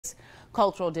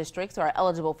Cultural districts are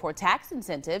eligible for tax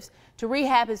incentives to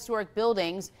rehab historic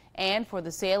buildings and for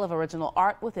the sale of original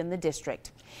art within the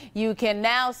district. You can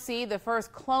now see the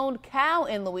first cloned cow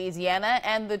in Louisiana,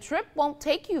 and the trip won't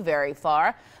take you very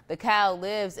far. The cow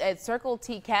lives at Circle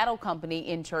T Cattle Company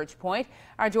in Church Point.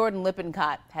 Our Jordan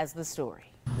Lippincott has the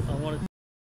story. I wanted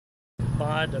to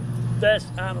buy the best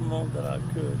animal that I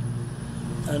could.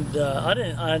 And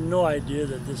I had no idea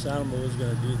that this animal was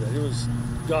going to do that. It was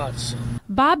godsend.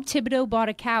 Bob Thibodeau bought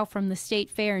a cow from the state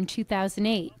fair in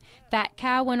 2008. That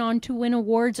cow went on to win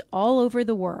awards all over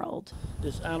the world.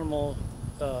 This animal,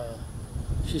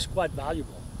 she's quite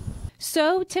valuable.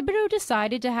 So Thibodeau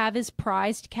decided to have his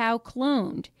prized cow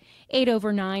cloned.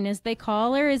 8/9, as they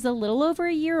call her, is a little over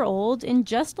a year old and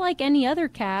just like any other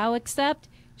cow, except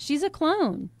she's a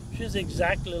clone. She's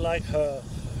exactly like her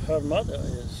mother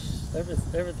is.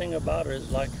 Everything about her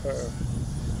is like her.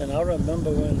 And I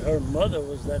remember when her mother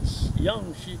was that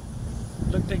young, she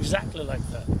looked exactly like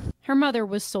that. Her mother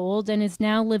was sold and is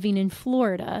now living in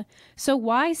Florida. So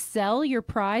why sell your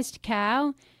prized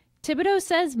cow? Thibodeau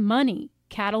says money.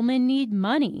 Cattlemen need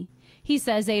money. He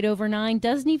says 8/9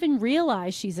 doesn't even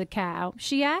realize she's a cow.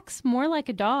 She acts more like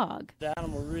a dog. The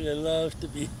animal really loves to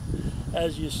be,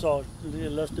 as you saw, really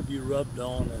loves to be rubbed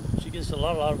on, and she gets a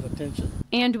lot of attention.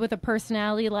 And with a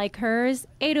personality like hers,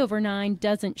 8/9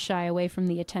 doesn't shy away from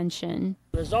the attention.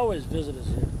 There's always visitors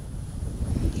here,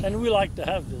 and we like to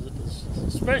have visitors,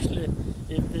 especially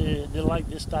if they like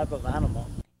this type of animal.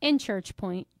 In Church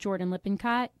Point, Jordan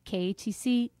Lippincott,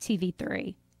 KATC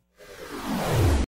TV3.